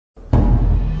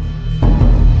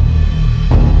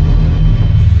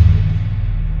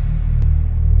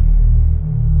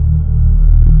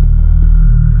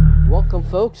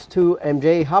folks, to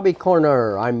MJ Hobby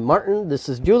Corner. I'm Martin, this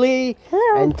is Julie.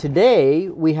 Hello. And today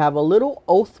we have a little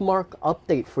oathmark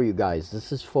update for you guys.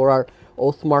 This is for our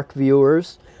oathmark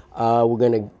viewers. We're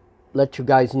going to let you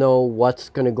guys know what's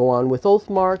going to go on with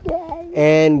oathmark. Yay.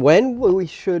 And when we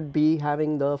should be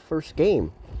having the first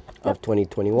game of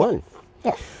 2021.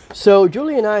 Yes. So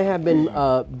Julie and I have been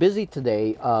busy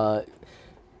today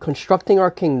constructing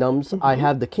our kingdoms. I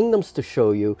have the kingdoms to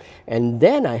show you, and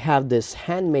then I have this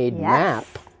handmade map.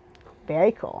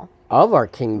 Very cool. Of our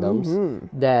kingdoms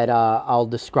that I'll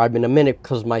describe in a minute,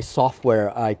 because my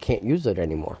software, I can't use it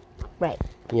anymore. Right.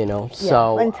 You know,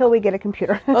 so until we get a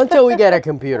computer. until we get a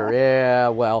computer. Yeah,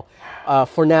 well,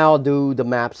 for now I'll do the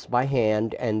maps by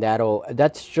hand, and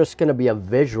that's just going to be a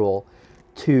visual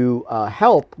to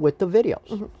help with the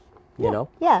videos. You know?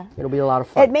 Yeah. It'll be a lot of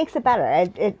fun. It makes it better.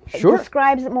 It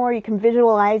describes it more. You can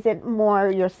visualize it more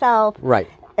yourself. Right.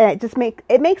 And it just makes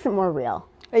it more real.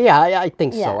 Yeah, I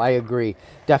think so. I agree.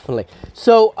 Definitely.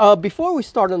 So before we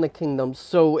start on the kingdoms,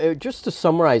 so just to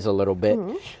summarize a little bit,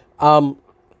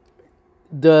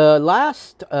 the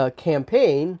last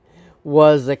campaign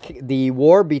was the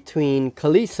war between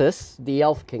Khaleesi, the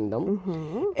elf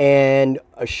kingdom, and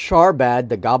Sharbad,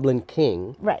 the goblin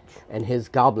king, and his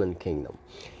goblin kingdom.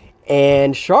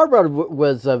 And Sharbad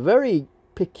was a very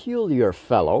peculiar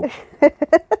fellow.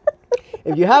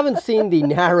 If you haven't seen the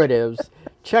narratives,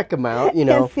 check him out. You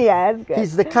know,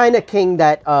 he's the kind of king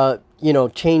that you know,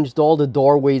 changed all the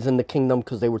doorways in the kingdom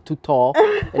because they were too tall,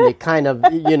 and they kind of,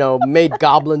 you know, made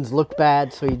goblins look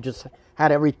bad. So he just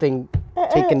had everything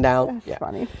taken down. That's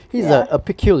funny. He's a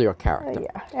peculiar character.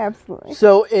 Yeah, absolutely.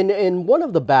 So in one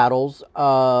of the battles,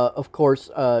 of course,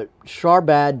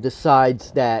 Sharbad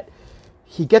decides that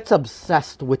he gets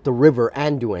obsessed with the river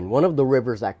Anduin, one of the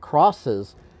rivers that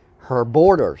crosses her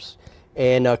borders.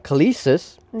 And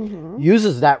Khaleesi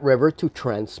uses that river to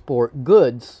transport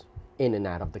goods in and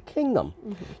out of the kingdom.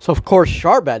 So, of course,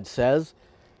 Sharbad says,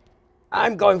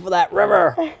 I'm going for that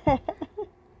river.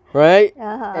 Right?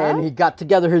 And he got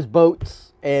together his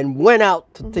boats and went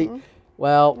out to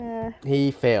well,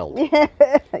 he failed.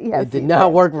 It did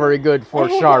not work very good for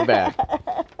Sharbad.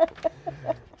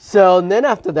 So, and then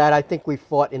after that, I think we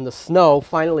fought in the snow.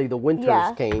 Finally, the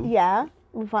winters came. Yeah,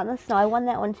 we fought in the snow. I won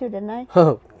that one too, didn't I?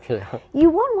 Oh, yeah. You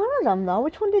won one of them, though.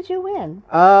 Which one did you win?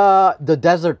 The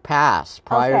Desert Pass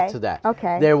prior to that.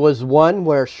 There was one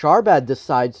where Sharbad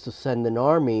decides to send an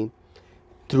army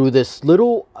through this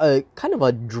little, kind of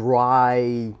a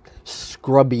dry,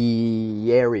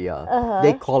 scrubby area.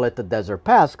 They call it the Desert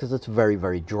Pass because it's very,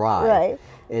 very dry. Right.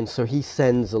 And so he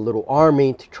sends a little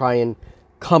army to try and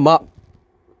come up,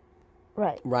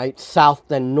 right,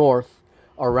 south and north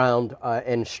around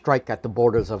and strike at the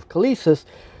borders of Khaleesi.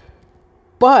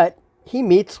 But he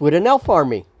meets with an elf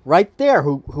army right there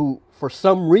who for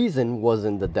some reason was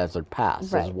in the Desert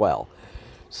Pass as well.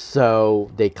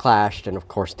 So they clashed, and of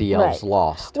course the elves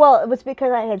lost. Well, it was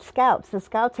because I had scouts. The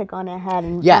scouts had gone ahead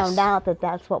and found out that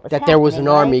that's what was happening. That there was an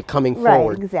army coming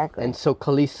forward. Right, exactly. And so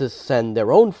Khaleesi sent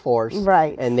their own force.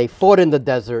 Right. And they fought in the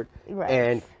desert,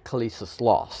 and Khaleesi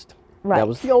lost. Right. That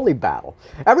was the only battle.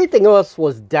 Everything else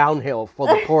was downhill for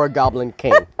the poor Goblin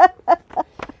King.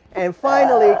 And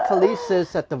finally,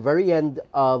 Khaleesi, at the very end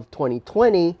of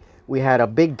 2020, we had a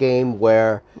big game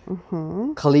where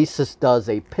Khaleesi does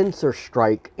a pincer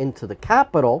strike into the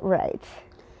capital. Right.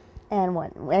 And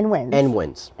wins. And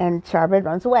wins. And Sharbad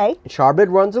runs away.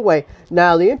 Sharbad runs away.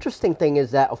 Now, the interesting thing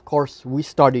is that, of course, we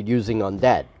started using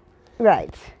undead.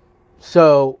 Right.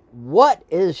 So, what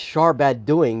is Sharbad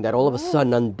doing that all of a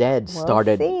sudden undead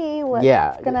started? We'll see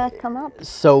what's going to come up.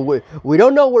 So, we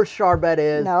don't know where Sharbad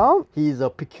is. No. He's a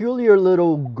peculiar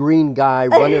little green guy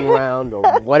running around or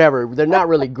whatever. They're not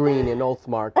really green in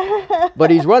Oathmark. But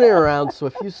he's running around, so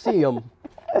if you see him.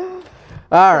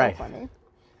 All right. Funny.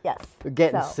 Yes. We're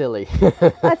getting silly.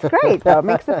 That's great, though. It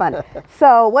makes it fun.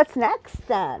 So, what's next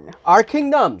then? Our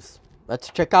kingdoms.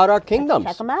 Let's check out our kingdoms.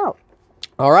 Check them out.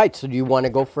 All right, so do you want to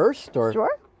go first, or?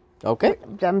 Sure. Okay.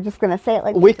 I'm just going to say it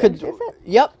like we could.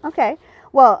 Yep. Okay.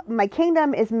 Well, my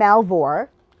kingdom is Malvor.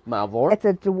 Malvor. It's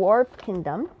a dwarf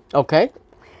kingdom. Okay.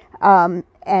 And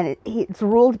it's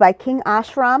ruled by King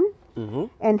Ashram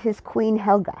and his queen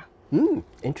Helga.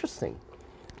 Interesting.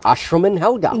 Ashram and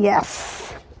Helga.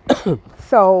 Yes.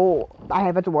 So I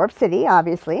have a dwarf city,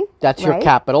 obviously. That's your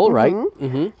capital, right?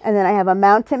 And then I have a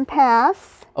mountain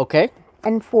pass. Okay.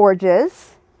 And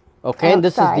forges. Okay, and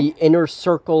this is the inner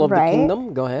circle of the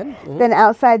kingdom. Go ahead. Then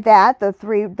outside that, the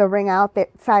ring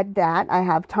outside that, I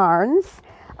have tarns,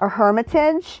 a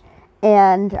hermitage,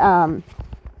 and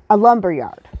a lumber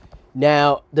yard.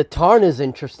 Now, the tarn is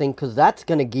interesting because that's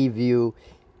going to give you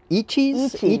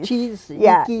Ichis? Ichis. Ichis?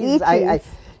 Yeah, Ikis? Ichis.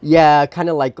 Yeah, kind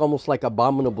of like almost like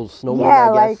abominable snowman,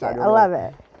 Yeah, I guess. like it. don't I know. love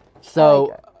it. So,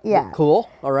 like it. Yeah. cool.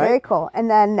 All right. Very cool. And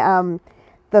then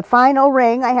the final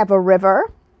ring, I have a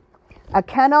river, a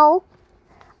kennel,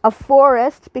 a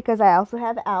forest, because I also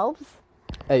have elves,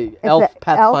 Elf a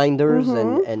pathfinders elf,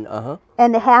 and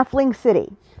and a halfling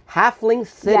city. halfling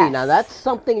city. Yes. Now that's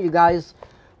something you guys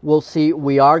will see.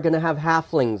 We are going to have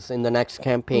halflings in the next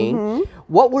campaign.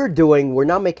 What we're doing, we're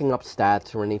not making up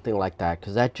stats or anything like that,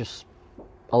 because that just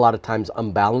a lot of times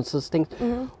unbalances things.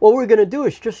 What we're going to do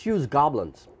is just use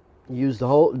goblins. Use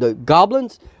the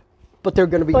goblins, but they're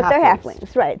going to be But halflings. they're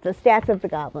halflings, right? The stats of the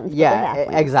goblins. but Yeah, they're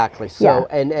halflings. exactly. So, Yeah.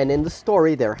 and in the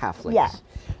story, they're halflings. Yeah.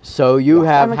 So you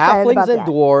have I'm excited halflings about and that.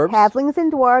 dwarves. Halflings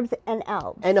and dwarves and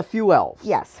elves. And a few elves.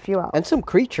 Yes, few elves. And some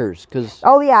creatures, because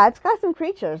Oh yeah, it's got some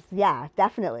creatures. Yeah,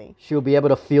 definitely. she'll be able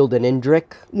to field an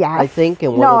Indrik, Yes. I think.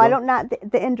 And No, I don't. Not the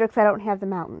Indriks. I don't have the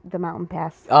mountain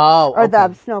pass. Oh, Or okay.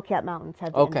 the snow-capped mountains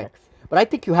have the Okay. Indriks. But I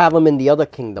think you have them in the other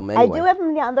kingdom anyway. I do have them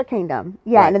in the other kingdom.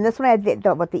 Yeah, Right. and in this one I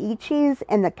have what the Ichis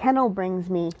and the kennel brings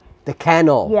me. The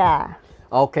kennel. Yeah.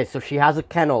 Okay, so she has a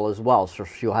kennel as well, so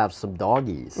she'll have some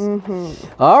doggies.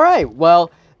 All right, well,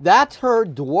 that's her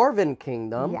dwarven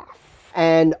kingdom. Yes.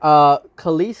 And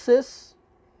Khaleesi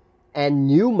and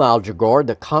New Maldragor,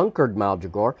 the conquered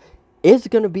Maldragor, is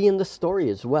going to be in the story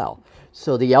as well.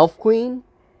 So the Elf Queen,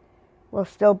 Will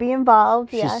still be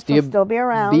involved. Yeah, she'll still be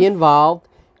around. Be involved,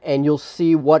 and you'll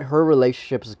see what her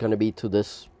relationship is going to be to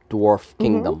this dwarf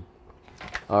kingdom.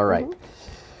 All right.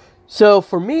 So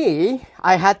for me,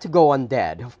 I had to go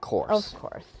undead, of course. Of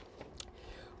course.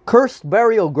 Cursed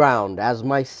Burial Ground as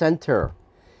my center.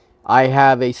 I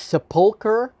have a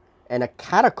sepulcher and a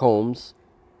catacombs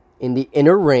in the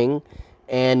inner ring,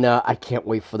 and I can't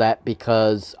wait for that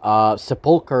because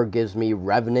sepulcher gives me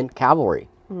revenant cavalry.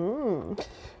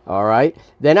 All right.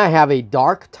 Then I have a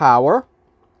dark tower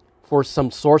for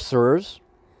some sorcerers,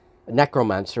 a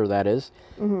necromancer that is,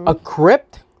 a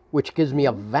crypt which gives me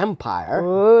a vampire,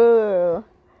 Ooh.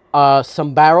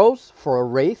 some barrows for a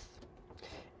wraith,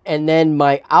 and then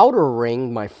my outer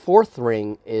ring, my fourth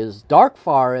ring, is dark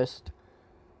forest,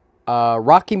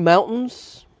 Rocky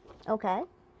Mountains, Okay.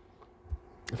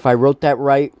 if I wrote that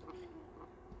right,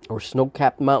 or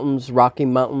snow-capped mountains, Rocky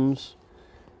Mountains,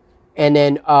 and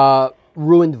then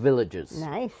ruined villages.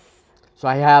 Nice. So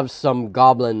I have some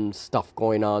goblin stuff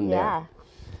going on there. Yeah.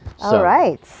 So- All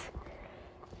right.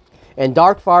 And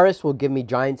dark forest will give me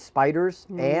giant spiders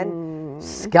and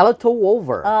skeletal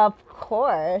wolver. Of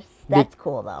course. That's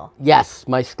cool though. Yes,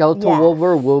 my skeletal Yes.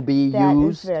 wolver will be That is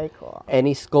used. very cool.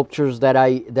 Any sculptures that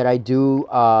I do,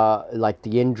 like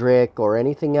the Indrik or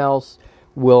anything else,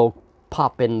 will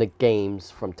pop in the games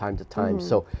from time to time.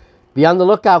 So be on the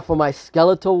lookout for my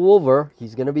skeletal wolver.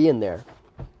 He's going to be in there.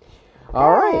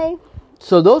 All right. Bye.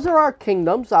 So those are our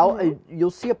kingdoms.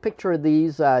 You'll see a picture of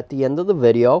these at the end of the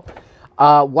video.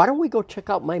 Why don't we go check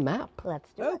out my map?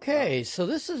 Let's do it. Okay, so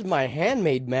this is my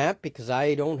handmade map because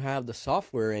I don't have the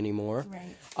software anymore.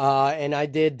 Right. And I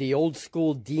did the old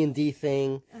school D&D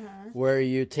thing where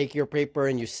you take your paper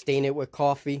and you stain it with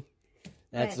coffee.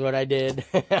 That's Right. what I did.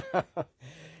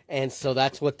 And so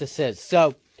that's what this is.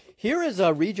 So here is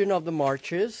a region of the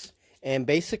marches. And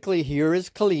basically here is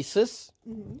Khaleesi.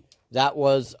 That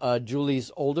was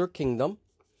Julie's older kingdom.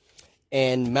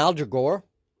 And Maldragor.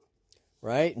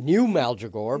 Right? New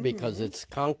Maldragor, because it's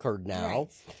conquered now. Right.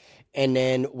 And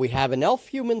then we have an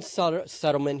elf-human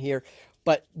settlement here.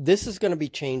 But this is going to be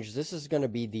changed. This is going to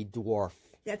be the dwarf.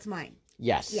 That's mine.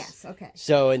 Yes. Yes. Okay.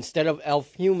 So instead of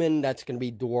elf-human, that's going to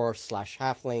be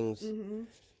dwarf/halflings.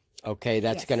 Okay,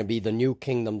 that's going to be the new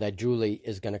kingdom that Julie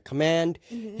is going to command.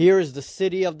 Here is the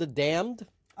city of the damned.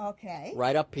 Okay.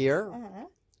 Right up here.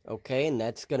 Okay, and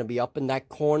that's going to be up in that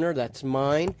corner. That's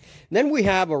mine. Then we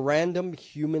have a random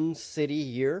human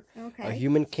city here. Okay. A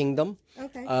human kingdom.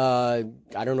 Okay. I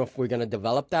don't know if we're going to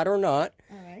develop that or not.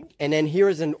 All right. And then here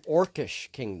is an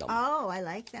orcish kingdom. Oh, I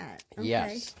like that. Okay.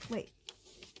 Yes. Wait.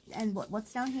 And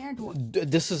what's down here?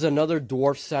 This is another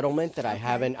dwarf settlement that I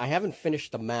haven't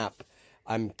finished the map.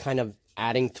 I'm kind of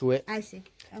adding to it. I see.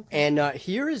 Okay. And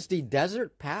here is the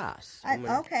desert pass.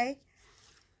 Okay.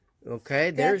 Okay,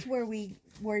 That's there's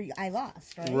where I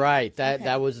lost, right? right. That Okay.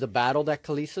 that was the battle that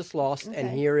Khaleesi lost, and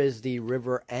Okay. here is the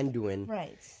river Anduin.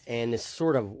 Right. And it's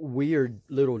sort of weird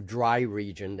little dry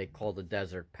region they call the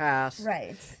desert pass.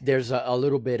 Right. There's a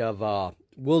little bit of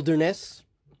wilderness.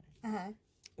 Uh-huh.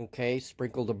 Okay,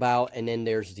 sprinkled about, and then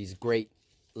there's these great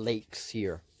lakes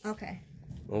here. Okay.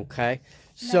 Okay.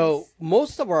 So Nice.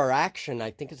 most of our action,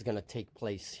 I think, is going to take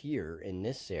place here in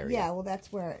this area. Yeah, well,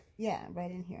 that's where,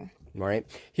 right in here. Right.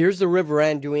 Here's the River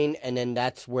Anduin, and then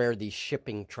that's where the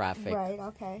shipping traffic. Right,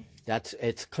 okay.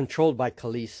 It's controlled by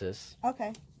Khaleesi.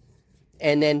 Okay.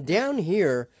 And then down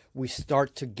here, we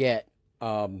start to get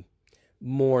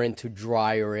more into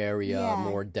drier area,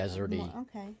 more deserty.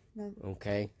 Okay. No.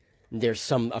 Okay.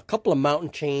 There's a couple of mountain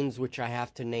chains which I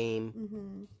have to name.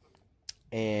 Mm-hmm.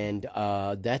 And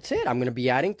that's it. I'm going to be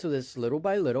adding to this little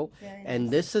by little. Very and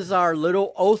nice. this is our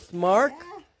little oathmark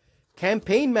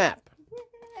campaign map.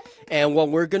 And what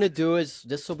we're going to do is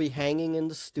this will be hanging in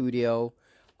the studio.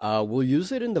 We'll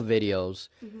use it in the videos.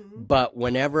 Mm-hmm. But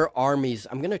whenever armies,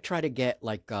 I'm going to try to get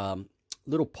like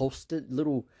little post-it,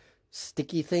 little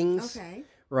sticky things. Okay.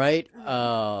 Right?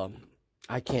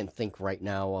 I can't think right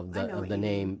now of the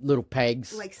name. Little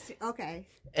pegs. Like, okay.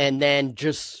 And then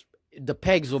just the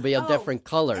pegs will be of different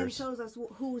colors. And shows us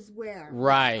who's where.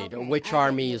 Right. Okay, Which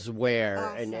army is where.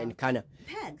 Awesome. And kind of.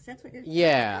 Pegs. That's what you're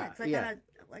Yeah. Pegs.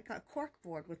 Like a cork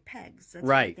board with pegs. That's what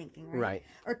Right. you're thinking, right? Right.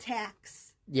 Or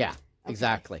tacks. Yeah,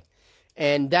 exactly.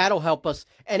 And that'll help us.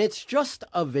 And it's just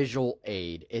a visual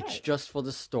aid. It's just for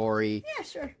the story. Yeah,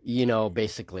 sure. You know,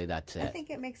 basically that's it. I think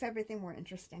it makes everything more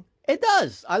interesting. It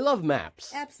does. I love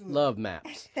maps. Absolutely. Love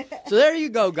maps. So there you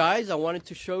go, guys. I wanted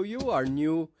to show you our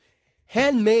new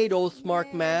handmade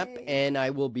oathmark map. And I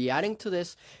will be adding to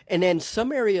this. And then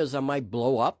some areas I might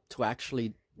blow up to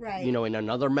actually, you know, in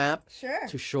another map. Sure.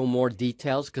 To show more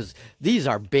details. Because these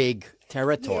are big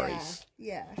territories.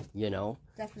 Yeah. You know.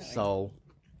 Definitely. So.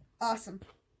 Awesome.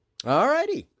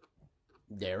 Alrighty.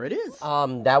 There it is.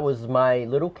 That was my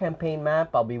little campaign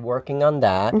map. I'll be working on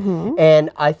that. Mm-hmm.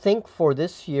 And I think for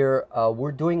this year,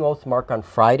 we're doing Oathmark on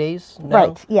Fridays now.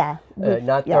 Right, yeah.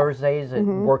 Not Thursdays. It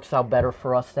works out better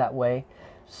for us that way.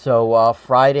 So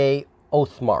Friday,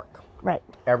 Oathmark. Right.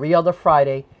 Every other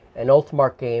Friday, an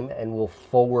Oathmark game, and we'll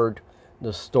forward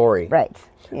the story. Right,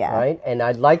 yeah. Right? And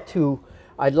I'd like to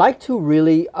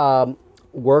really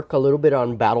work a little bit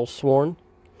on Battle Sworn.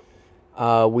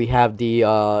 We have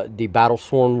the battle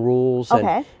sworn rules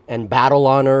and battle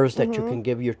honors that you can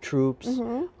give your troops.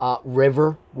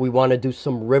 River, we want to do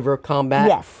some river combat.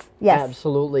 Yes.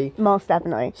 Absolutely. Most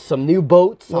definitely. Some new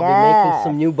boats. I'll be making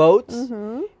some new boats.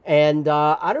 And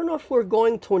I don't know if we're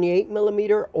going 28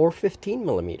 millimeter or 15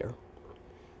 millimeter.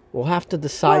 We'll have to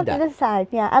decide that. We'll have to decide,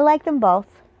 yeah. I like them both.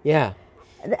 Yeah.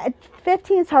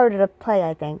 15 is harder to play,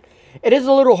 I think. It is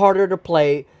a little harder to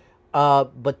play.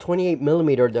 But 28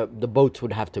 millimeter, the boats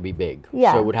would have to be big.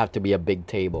 Yeah. So it would have to be a big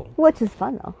table. Which is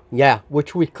fun, though. Yeah,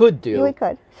 which we could do. We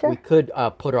could, sure. We could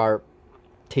put our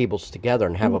tables together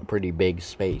and have a pretty big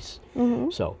space.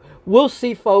 So we'll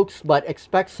see, folks, but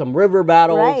expect some river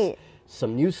battles,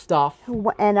 some new stuff.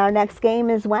 And our next game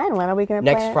is when? When are we going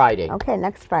to play Next Friday. Okay,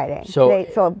 next Friday. So,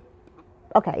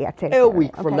 okay, yeah, today's a Friday.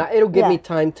 week from now. It'll give me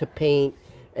time to paint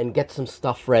and get some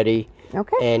stuff ready.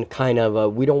 Okay. And kind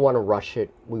of, we don't want to rush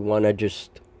it. We want to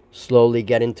just slowly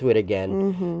get into it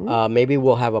again. Maybe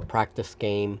we'll have a practice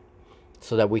game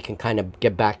so that we can kind of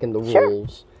get back in the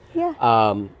rules. Yeah.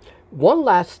 One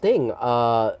last thing.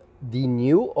 The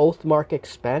new Oathmark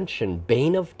expansion,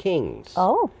 Bane of Kings.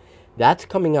 Oh. That's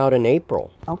coming out in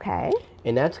April. Okay.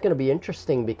 And that's going to be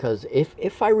interesting because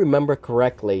if I remember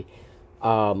correctly,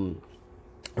 I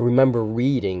remember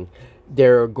reading,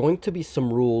 there are going to be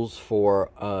some rules for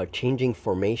changing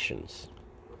formations.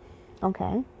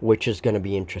 Okay. Which is going to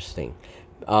be interesting.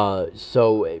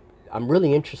 So I'm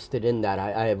really interested in that.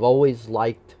 I have always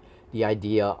liked the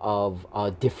idea of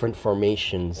different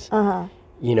formations.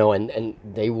 You know, and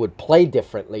they would play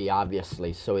differently,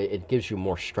 obviously. So it gives you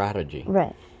more strategy.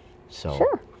 Right. So,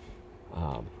 sure.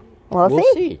 We'll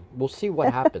see. We'll see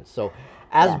what happens. So,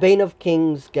 as Bane of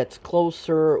Kings gets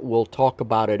closer, we'll talk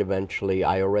about it eventually.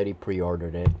 I already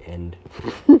pre-ordered it, and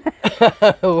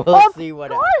we'll see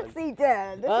what happens. Of course he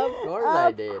did. Of course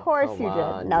I did. Of course Come you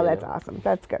on, did. No, you that's know. awesome.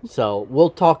 That's good. So, we'll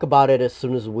talk about it as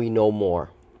soon as we know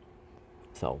more.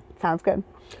 So, sounds good.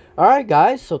 All right,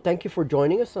 guys. So, thank you for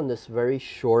joining us on this very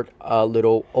short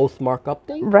little Oathmark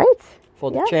update. Right. For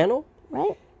the channel.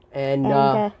 Right.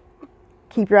 And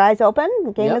keep your eyes open.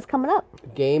 The game is coming up.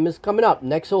 Game is coming up.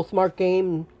 Next Oathmark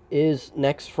game is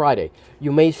next Friday.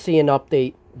 You may see an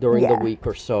update during the week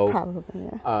or so. Probably,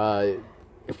 yeah.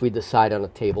 If we decide on a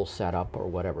table setup or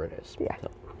whatever it is. Yeah. So,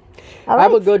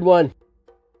 have a good one.